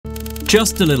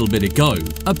Just a little bit ago,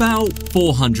 about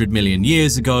 400 million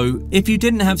years ago, if you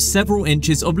didn't have several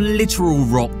inches of literal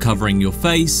rock covering your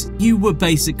face, you were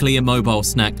basically a mobile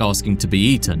snack asking to be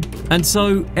eaten. And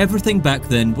so, everything back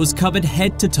then was covered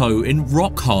head to toe in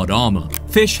rock-hard armor.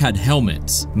 Fish had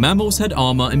helmets, mammals had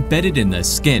armor embedded in their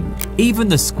skin, even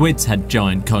the squids had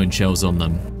giant cone shells on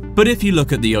them. But if you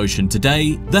look at the ocean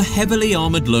today, the heavily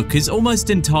armored look is almost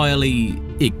entirely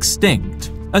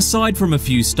extinct. Aside from a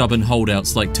few stubborn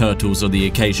holdouts like turtles or the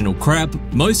occasional crab,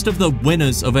 most of the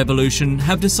winners of evolution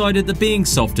have decided that being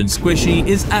soft and squishy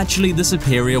is actually the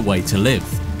superior way to live.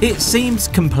 It seems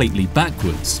completely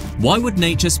backwards. Why would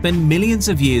nature spend millions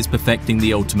of years perfecting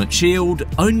the ultimate shield,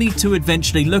 only to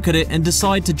eventually look at it and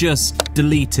decide to just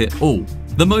delete it all?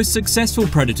 The most successful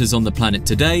predators on the planet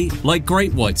today, like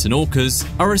great whites and orcas,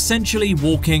 are essentially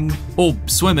walking, or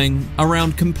swimming,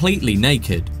 around completely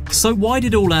naked. So why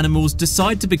did all animals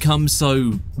decide to become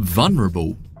so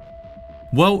vulnerable?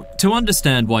 Well, to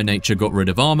understand why nature got rid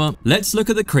of armor, let's look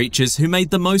at the creatures who made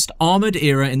the most armored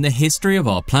era in the history of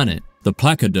our planet, the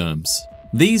placoderms.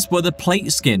 These were the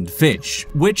plate-skinned fish,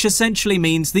 which essentially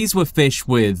means these were fish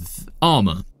with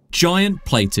armor, giant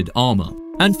plated armor.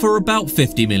 And for about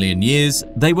 50 million years,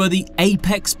 they were the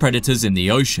apex predators in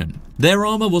the ocean. Their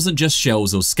armor wasn't just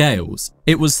shells or scales,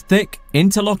 it was thick,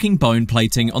 interlocking bone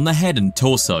plating on the head and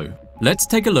torso. Let's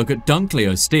take a look at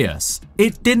Dunkleosteus.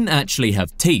 It didn't actually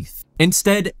have teeth.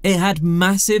 Instead, it had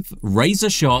massive,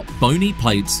 razor-sharp, bony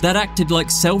plates that acted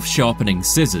like self-sharpening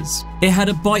scissors. It had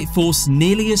a bite force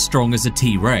nearly as strong as a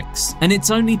T-Rex, and its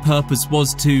only purpose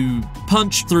was to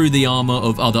punch through the armor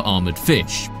of other armored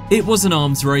fish. It was an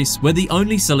arms race where the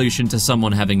only solution to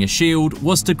someone having a shield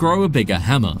was to grow a bigger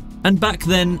hammer. And back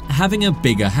then, having a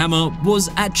bigger hammer was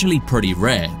actually pretty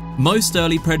rare. Most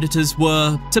early predators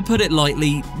were, to put it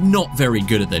lightly, not very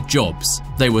good at their jobs.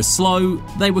 They were slow,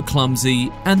 they were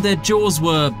clumsy, and their jaws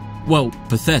were, well,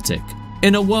 pathetic.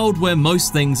 In a world where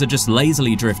most things are just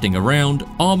lazily drifting around,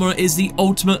 armor is the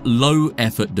ultimate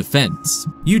low-effort defense.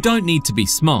 You don't need to be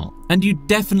smart, and you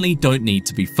definitely don't need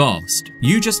to be fast.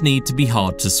 You just need to be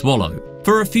hard to swallow.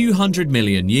 For a few 100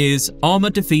 million years, armor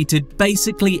defeated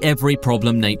basically every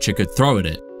problem nature could throw at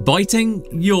it. Biting?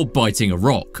 You're biting a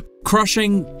rock.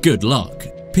 Crushing? Good luck.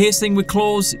 Piercing with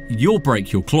claws? You'll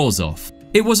break your claws off.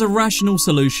 It was a rational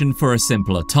solution for a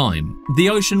simpler time. The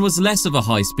ocean was less of a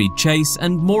high-speed chase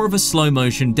and more of a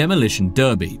slow-motion demolition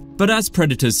derby. But as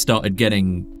predators started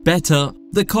getting better,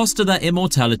 the cost of that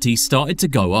immortality started to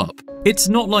go up. It's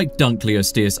not like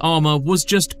Dunkleosteus armor was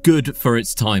just good for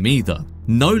its time either.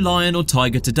 No lion or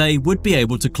tiger today would be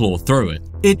able to claw through it.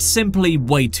 It's simply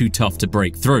way too tough to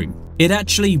break through. It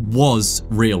actually was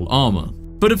real armor.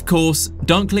 But of course,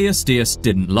 Dunkleosteus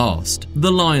didn't last.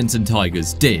 The lions and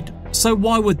tigers did. So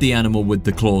why would the animal with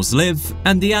the claws live,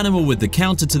 and the animal with the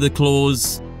counter to the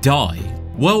claws die?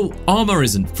 Well, armor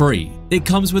isn't free. It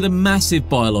comes with a massive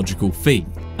biological fee.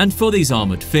 And for these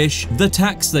armored fish, the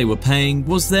tax they were paying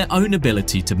was their own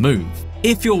ability to move.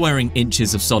 If you're wearing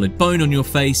inches of solid bone on your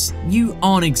face, you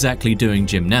aren't exactly doing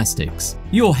gymnastics.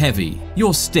 You're heavy,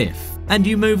 you're stiff, and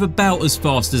you move about as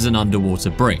fast as an underwater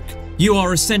brick. You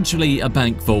are essentially a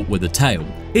bank vault with a tail.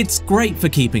 It's great for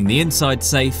keeping the inside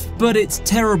safe, but it's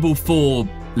terrible for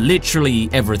literally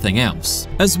everything else.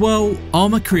 As well,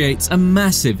 armor creates a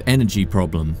massive energy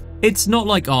problem. It's not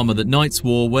like armor that knights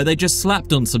wore where they just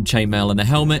slapped on some chainmail and a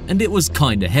helmet and it was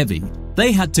kinda heavy.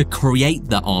 They had to create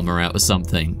that armor out of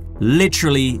something,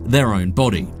 literally their own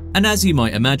body. And as you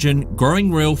might imagine,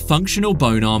 growing real functional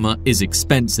bone armor is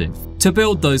expensive. To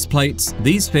build those plates,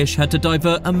 these fish had to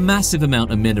divert a massive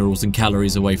amount of minerals and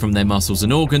calories away from their muscles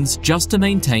and organs just to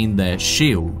maintain their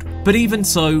shield. But even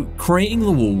so, creating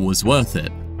the wall was worth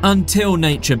it. Until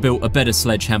nature built a better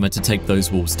sledgehammer to take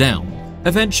those walls down.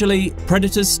 Eventually,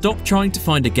 predators stopped trying to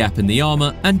find a gap in the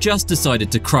armor and just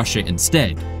decided to crush it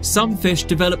instead. Some fish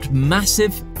developed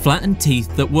massive, flattened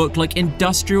teeth that worked like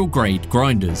industrial-grade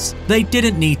grinders. They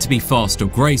didn't need to be fast or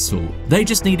graceful, they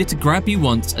just needed to grab you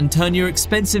once and turn your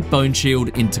expensive bone shield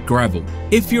into gravel.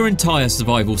 If your entire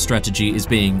survival strategy is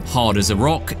being hard as a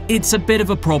rock, it's a bit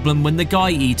of a problem when the guy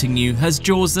eating you has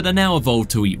jaws that are now evolved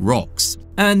to eat rocks.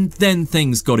 And then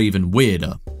things got even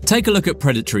weirder. Take a look at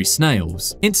predatory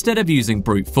snails. Instead of using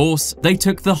brute force, they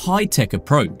took the high-tech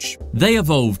approach. They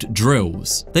evolved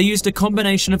drills. They used a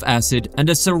combination of acid and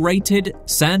a serrated,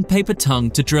 sandpaper tongue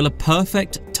to drill a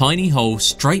perfect, tiny hole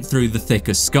straight through the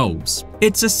thickest skulls.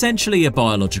 It's essentially a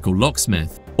biological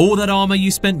locksmith. All that armor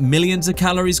you spent millions of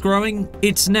calories growing,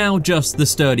 it's now just the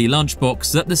sturdy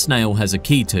lunchbox that the snail has a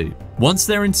key to. Once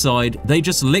they're inside, they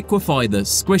just liquefy the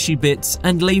squishy bits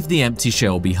and leave the empty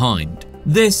shell behind.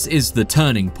 This is the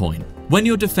turning point. When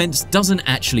your defense doesn't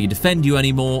actually defend you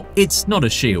anymore, it's not a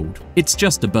shield, it's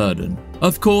just a burden.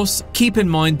 Of course, keep in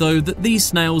mind though that these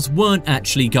snails weren't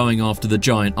actually going after the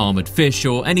giant armored fish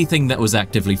or anything that was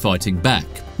actively fighting back,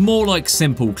 more like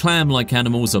simple clam-like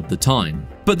animals of the time.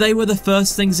 But they were the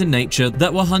first things in nature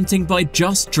that were hunting by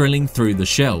just drilling through the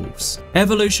shelves.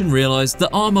 Evolution realized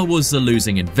that armor was a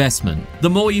losing investment. The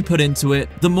more you put into it,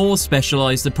 the more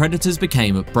specialized the predators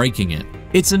became at breaking it.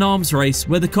 It's an arms race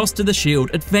where the cost of the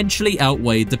shield eventually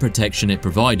outweighed the protection it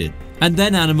provided. And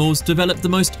then animals developed the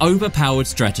most overpowered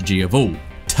strategy of all: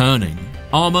 turning.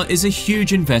 Armor is a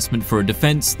huge investment for a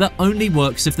defense that only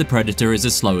works if the predator is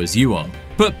as slow as you are.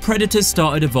 But predators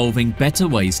started evolving better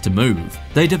ways to move.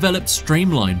 They developed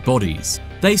streamlined bodies.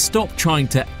 They stopped trying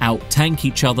to out-tank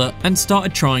each other and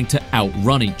started trying to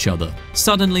outrun each other.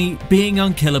 Suddenly, being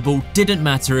unkillable didn't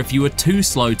matter if you were too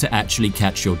slow to actually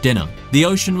catch your dinner. The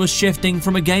ocean was shifting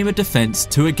from a game of defense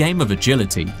to a game of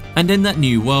agility. And in that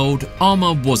new world,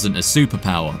 armor wasn't a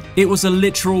superpower. It was a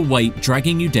literal weight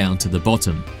dragging you down to the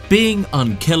bottom. Being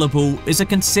unkillable is a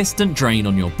consistent drain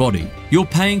on your body. You're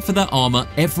paying for that armor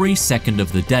every second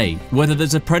of the day, whether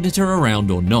there's a predator around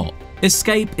or not.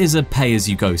 Escape is a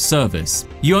pay-as-you-go service.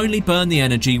 You only burn the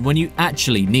energy when you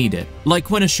actually need it, like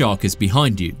when a shark is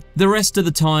behind you. The rest of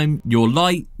the time, you're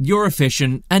light, you're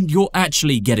efficient, and you're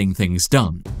actually getting things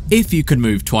done. If you can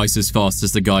move twice as fast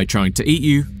as the guy trying to eat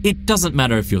you, it doesn't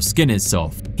matter if your skin is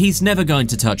soft. He's never going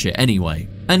to touch it anyway.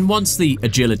 And once the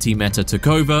agility meta took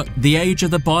over, the age of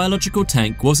the biological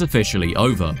tank was officially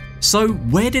over. So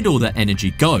where did all that energy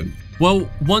go? Well,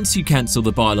 once you cancel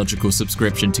the biological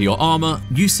subscription to your armor,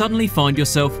 you suddenly find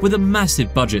yourself with a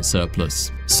massive budget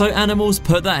surplus. So animals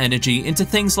put that energy into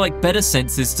things like better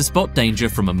senses to spot danger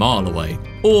from a mile away,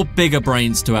 or bigger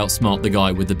brains to outsmart the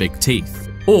guy with the big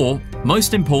teeth, or,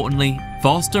 most importantly,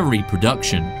 faster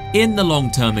reproduction. In the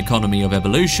long-term economy of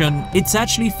evolution, it's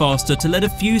actually faster to let a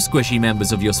few squishy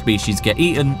members of your species get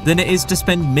eaten than it is to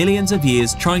spend millions of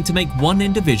years trying to make one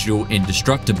individual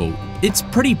indestructible. It's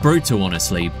pretty brutal,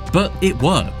 honestly, but it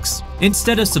works.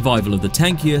 Instead of survival of the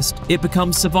tankiest, it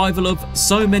becomes survival of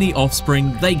so many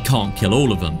offspring they can't kill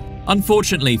all of them.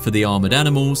 Unfortunately for the armored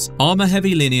animals,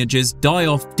 armor-heavy lineages die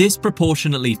off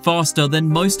disproportionately faster than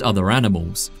most other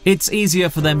animals. It's easier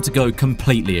for them to go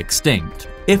completely extinct.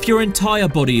 If your entire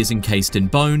body is encased in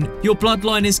bone, your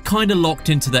bloodline is kinda locked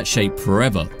into that shape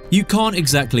forever. You can't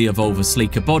exactly evolve a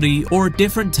sleeker body or a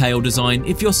different tail design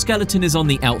if your skeleton is on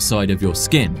the outside of your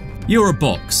skin. You're a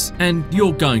box, and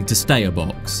you're going to stay a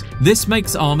box. This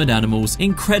makes armored animals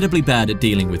incredibly bad at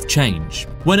dealing with change.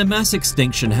 When a mass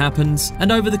extinction happens,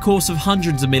 and over the course of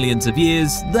hundreds of millions of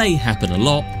years, they happen a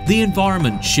lot, the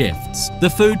environment shifts, the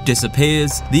food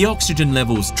disappears, the oxygen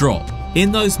levels drop. In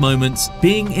those moments,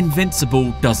 being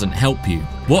invincible doesn't help you.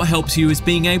 What helps you is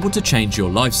being able to change your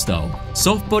lifestyle.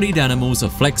 Soft-bodied animals are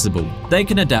flexible. They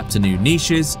can adapt to new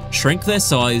niches, shrink their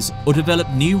size, or develop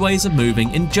new ways of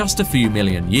moving in just a few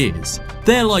million years.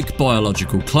 They're like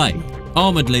biological clay.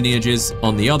 Armored lineages,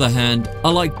 on the other hand,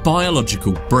 are like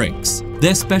biological bricks.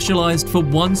 They're specialized for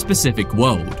one specific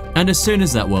world, and as soon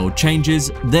as that world changes,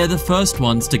 they're the first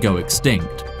ones to go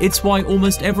extinct. It's why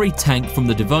almost every tank from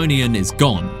the Devonian is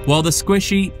gone, while the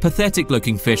squishy,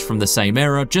 pathetic-looking fish from the same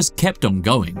era just kept on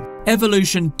going.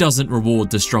 Evolution doesn't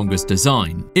reward the strongest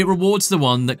design, it rewards the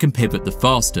one that can pivot the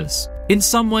fastest. In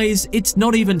some ways, it's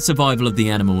not even survival of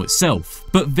the animal itself,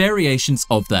 but variations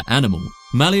of that animal.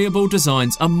 Malleable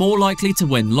designs are more likely to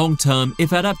win long-term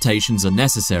if adaptations are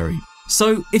necessary.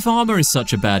 So, if armor is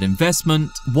such a bad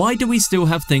investment, why do we still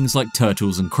have things like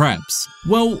turtles and crabs?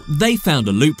 Well, they found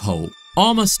a loophole.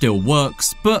 Armor still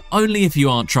works, but only if you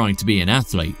aren't trying to be an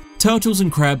athlete. Turtles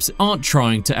and crabs aren't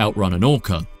trying to outrun an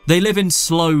orca. They live in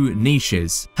slow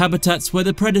niches, habitats where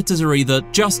the predators are either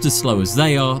just as slow as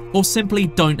they are, or simply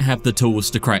don't have the tools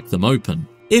to crack them open.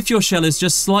 If your shell is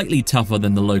just slightly tougher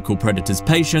than the local predator's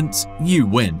patience, you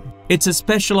win. It's a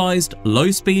specialized,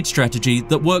 low-speed strategy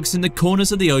that works in the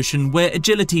corners of the ocean where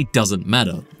agility doesn't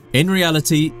matter. In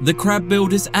reality, the crab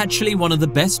build is actually one of the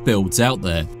best builds out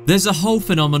there. There's a whole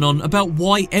phenomenon about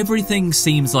why everything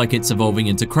seems like it's evolving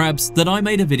into crabs that I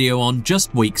made a video on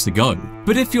just weeks ago.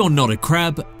 But if you're not a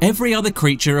crab, every other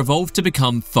creature evolved to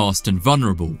become fast and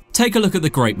vulnerable. Take a look at the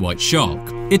great white shark.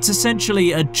 It's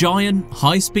essentially a giant,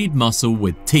 high-speed mussel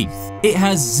with teeth. It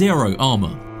has zero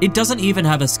armor. It doesn't even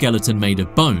have a skeleton made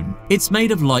of bone. It's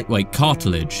made of lightweight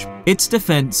cartilage. Its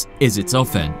defense is its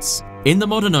offense. In the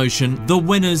modern ocean, the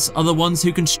winners are the ones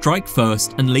who can strike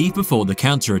first and leave before the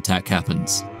counterattack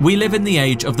happens. We live in the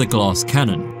age of the glass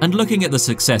cannon, and looking at the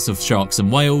success of sharks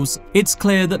and whales, it's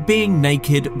clear that being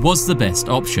naked was the best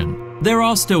option. There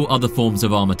are still other forms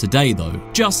of armor today though,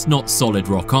 just not solid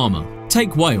rock armor.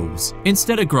 Take whales.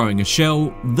 Instead of growing a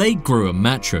shell, they grew a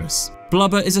mattress.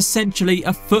 Blubber is essentially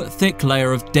a foot-thick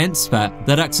layer of dense fat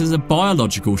that acts as a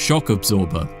biological shock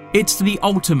absorber. It's the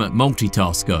ultimate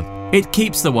multitasker. It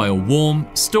keeps the whale warm,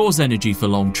 stores energy for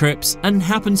long trips, and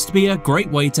happens to be a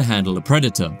great way to handle a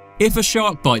predator. If a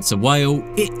shark bites a whale,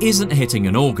 it isn't hitting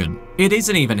an organ. It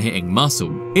isn't even hitting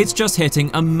muscle. It's just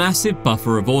hitting a massive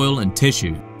buffer of oil and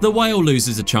tissue. The whale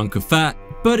loses a chunk of fat,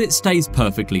 but it stays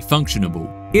perfectly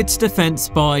functionable. It's defense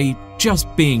by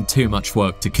just being too much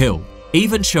work to kill.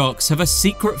 Even sharks have a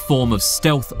secret form of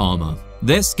stealth armor.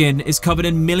 Their skin is covered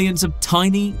in millions of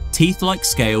tiny, teeth-like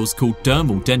scales called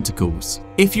dermal denticles.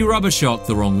 If you rub a shark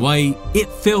the wrong way, it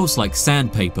feels like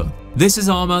sandpaper. This is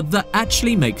armor that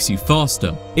actually makes you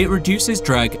faster. It reduces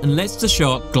drag and lets the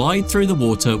shark glide through the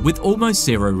water with almost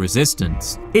zero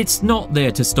resistance. It's not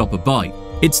there to stop a bite.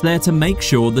 It's there to make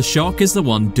sure the shark is the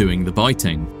one doing the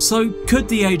biting. So could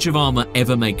the Age of Armor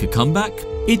ever make a comeback?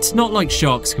 It's not like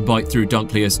sharks could bite through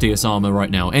Dunkleosteus armor right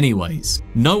now anyways.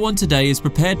 No one today is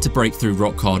prepared to break through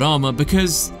rock-hard armor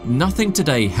because nothing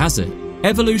today has it.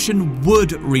 Evolution would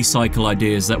recycle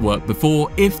ideas that worked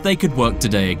before if they could work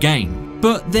today again.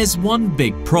 But there's one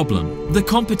big problem. The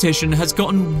competition has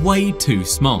gotten way too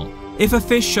smart. If a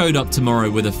fish showed up tomorrow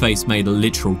with a face made of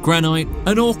literal granite,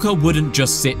 an orca wouldn't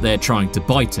just sit there trying to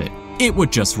bite it. It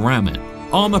would just ram it.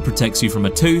 Armor protects you from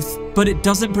a tooth, but it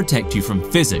doesn't protect you from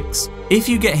physics. If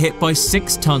you get hit by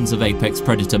 6 tons of apex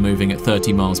predator moving at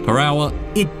 30 miles per hour,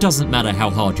 it doesn't matter how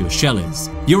hard your shell is.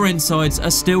 Your insides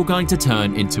are still going to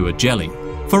turn into a jelly.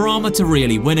 For armor to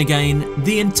really win again,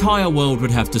 the entire world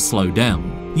would have to slow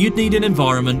down. You'd need an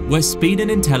environment where speed and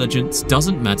intelligence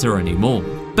doesn't matter anymore.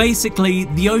 Basically,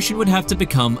 the ocean would have to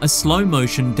become a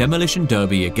slow-motion demolition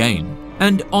derby again.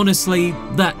 And honestly,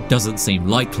 that doesn't seem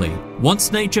likely.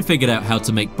 Once nature figured out how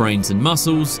to make brains and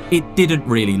muscles, it didn't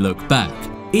really look back.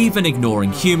 Even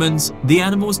ignoring humans, the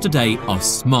animals today are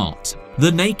smart.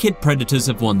 The naked predators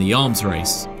have won the arms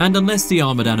race, and unless the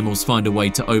armored animals find a way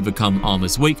to overcome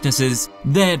armor's weaknesses,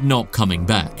 they're not coming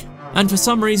back. And for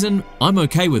some reason, I'm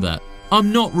okay with that.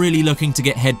 I'm not really looking to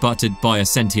get headbutted by a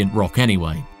sentient rock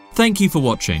anyway. Thank you for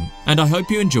watching, and I hope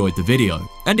you enjoyed the video.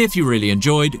 And if you really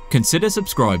enjoyed, consider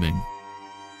subscribing.